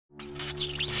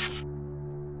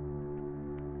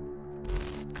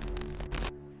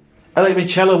Elliot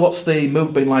Minchella, what's the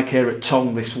mood been like here at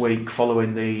Tongue this week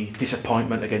following the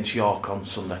disappointment against York on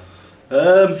Sunday?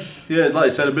 Yeah, like I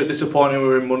said, a bit disappointing. We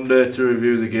were in Monday to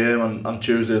review the game and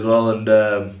Tuesday as well, and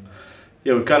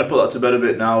yeah, we've kind of put that to bed a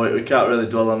bit now. We can't really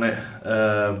dwell on it,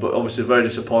 but obviously very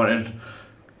disappointing.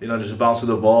 You know, just a bounce of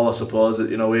the ball, I suppose.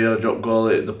 You know, we had a drop goal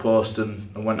at the post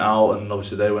and went out, and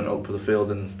obviously they went up for the field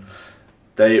and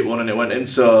they hit one and it went in.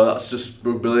 So that's just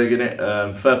rugby league,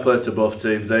 innit? Fair play to both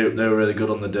teams. They were really good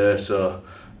on the day. So,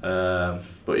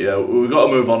 but yeah, we've got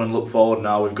to move on and look forward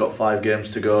now. We've got 5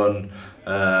 games to go,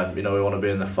 and you know, we want to be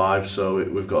in the 5. So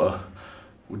we've got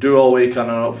to do all we can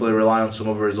and hopefully rely on some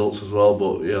other results as well.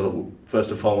 But yeah, look,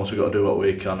 first and foremost, we've got to do what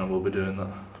we can, and we'll be doing that.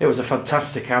 It was a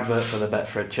fantastic advert for the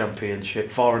Betfred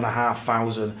Championship.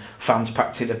 4,500 fans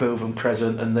packed into Bootham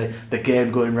Crescent, and the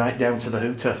game going right down to the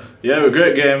hooter. Yeah, it was a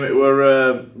great game. It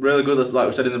were really good, like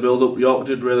we said in the build-up. York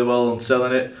did really well on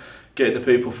selling it, getting the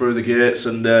people through the gates,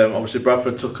 and obviously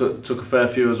Bradford took a fair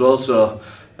few as well. So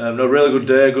no, really good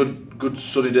day, good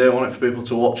sunny day. I want it for people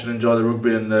to watch and enjoy the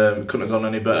rugby, and it couldn't have gone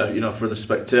any better, you know, for the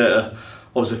spectator.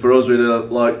 Obviously for us, we'd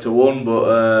like to win,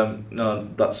 but no,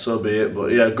 that's so be it. But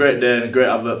yeah, great day and a great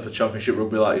advert for Championship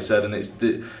rugby, like you said, and it's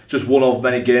just one of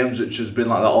many games which has been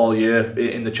like that all year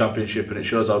in the Championship, and it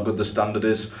shows how good the standard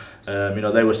is. You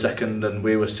know, they were 2nd and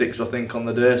we were 6th, I think, on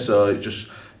the day, so it's just,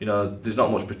 you know, there's not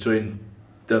much between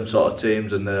them sort of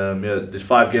teams, and yeah, there's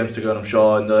 5 games to go, and I'm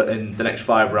sure in the next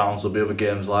 5 rounds there'll be other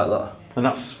games like that. And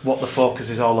that's what the focus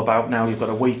is all about now. You've got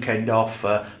a weekend off,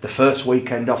 the first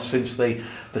weekend off since the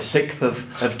 6th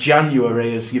of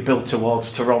January as you build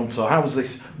towards Toronto. How's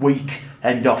this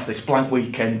weekend off, this blank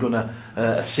weekend, going to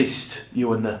assist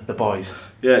you and the boys?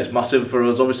 Yeah, it's massive for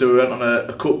us. Obviously we went on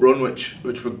a cup run, which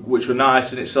were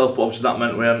nice in itself, but obviously that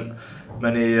meant we hadn't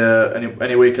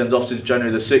any weekends off since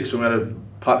January the 6th, when we had a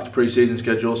packed pre-season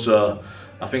schedule. So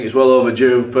I think it's well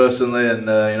overdue personally, and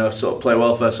you know, sort of play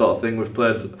welfare sort of thing. We've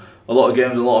played a lot of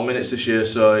games, a lot of minutes this year,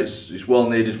 so it's well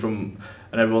needed and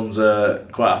everyone's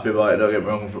quite happy about it. Don't get me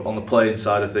wrong, on the playing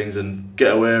side of things, and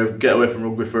get away from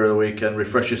rugby for the weekend,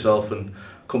 refresh yourself, and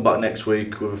come back next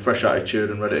week with a fresh attitude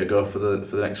and ready to go for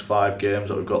the next 5 games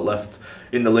that we've got left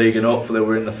in the league, and hopefully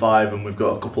we're in the 5 and we've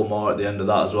got a couple more at the end of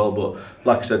that as well. But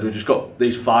like I said, we've just got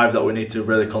these 5 that we need to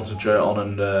really concentrate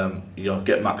on and you know,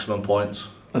 get maximum points.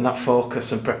 And that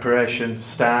focus and preparation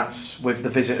starts with the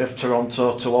visit of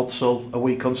Toronto to Odsal a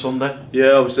week on Sunday?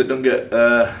 Yeah, obviously it doesn't get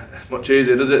much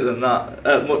easier, does it, than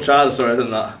that? Much harder, sorry,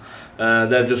 than that.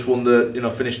 They've just won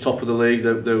finished top of the league.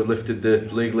 They lifted the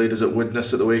league leaders at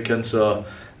Widnes at the weekend, so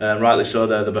rightly so,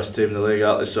 they're the best team in the league,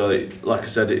 aren't they? So like I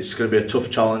said, it's going to be a tough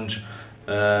challenge.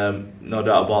 No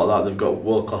doubt about that. They've got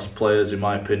world-class players, in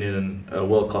my opinion, and a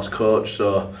world-class coach.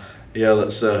 So yeah,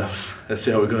 let's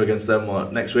see how we go against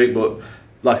them next week. But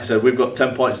like I said, we've got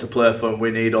 10 points to play for, and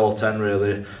we need all 10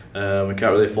 really. We can't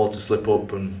really afford to slip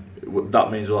up, and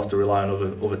that means we'll have to rely on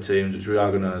other teams, which we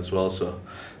are going to as well. So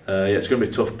yeah, it's going to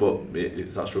be tough, but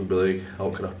that's rugby league.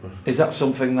 How could happen? Is that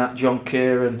something that John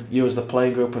Keir and you as the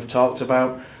playing group have talked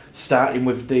about, starting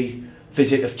with the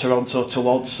visit of Toronto to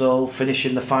Odsal,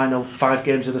 finishing the final 5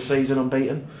 games of the season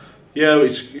unbeaten? Yeah,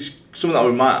 it's something that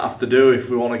we might have to do if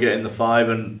we want to get in the 5,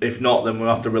 and if not, then we'll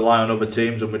have to rely on other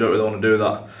teams, and we don't really want to do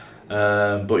that.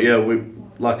 But yeah,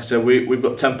 like I said, we've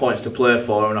got 10 points to play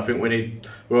for, and I think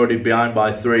we're already behind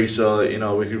by 3, so you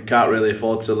know, we can't really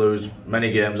afford to lose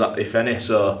many games, if any.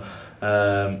 So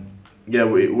yeah,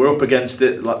 we're up against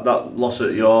it. Like that loss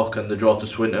at York and the draw to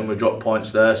Swinton, we dropped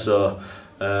points there, so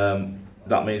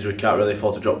that means we can't really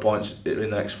afford to drop points in the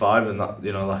next 5, and that,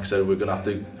 you know, like I said, we're gonna have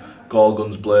to go all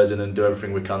guns blazing and do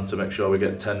everything we can to make sure we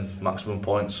get 10 maximum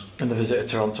points. And the visit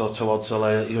of Toronto to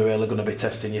Odsal, you're really going to be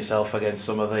testing yourself against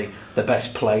some of the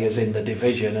best players in the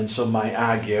division, and some might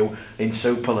argue in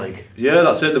Super League. Yeah,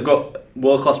 that's it. They've got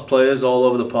world-class players all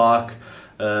over the park,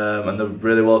 and they're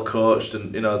really well coached,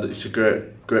 and you know, it's a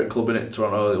great club in it,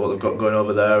 Toronto, what they've got going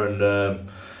over there, and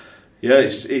yeah,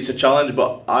 it's a challenge,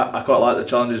 but I quite like the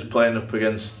challenges playing up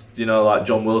against, you know, like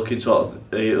John Wilkins.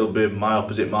 He'll be my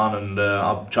opposite man, and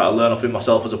I'll try to learn off him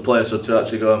myself as a player. So to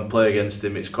actually go and play against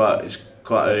him, it's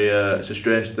a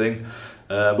strange thing.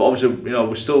 But obviously, you know,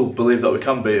 we still believe that we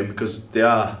can beat them, because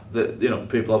you know,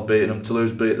 people have beaten them.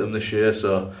 Toulouse beat them this year,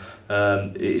 so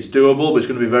it's doable. But it's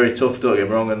going to be very tough. Don't get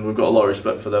me wrong, and we've got a lot of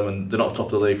respect for them, and they're not top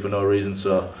of the league for no reason.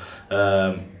 So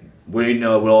we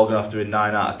know we're all going to have to be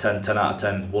 9 out of 10, 10 out of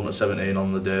 10, 1 to 17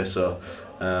 on the day. So.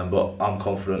 But I'm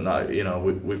confident that, you know,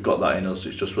 we've got that in us.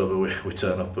 It's just whether we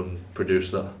turn up and produce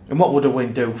that. And what would a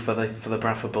win do for the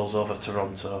Bradford Bulls over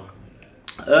Toronto?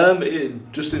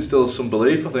 It just instills some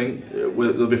belief, I think.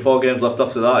 There'll be 4 games left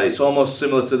after that. It's almost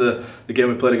similar to the game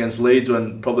we played against Leeds,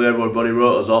 when probably everybody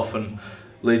wrote us off and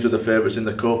Leeds were the favourites in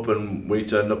the cup and we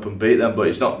turned up and beat them. But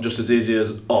it's not just as easy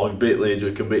as, oh, we beat Leeds,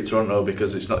 we can beat Toronto,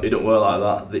 because it's not. It don't work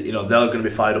like that. You know, they're going to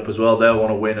be fired up as well. They want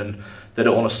to win and they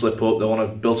don't want to slip up. They want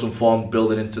to build some form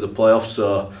building into the playoffs.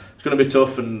 So it's going to be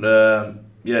tough, and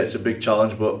yeah, it's a big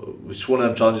challenge, but it's one of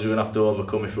them challenges we're going to have to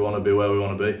overcome if we want to be where we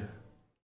want to be.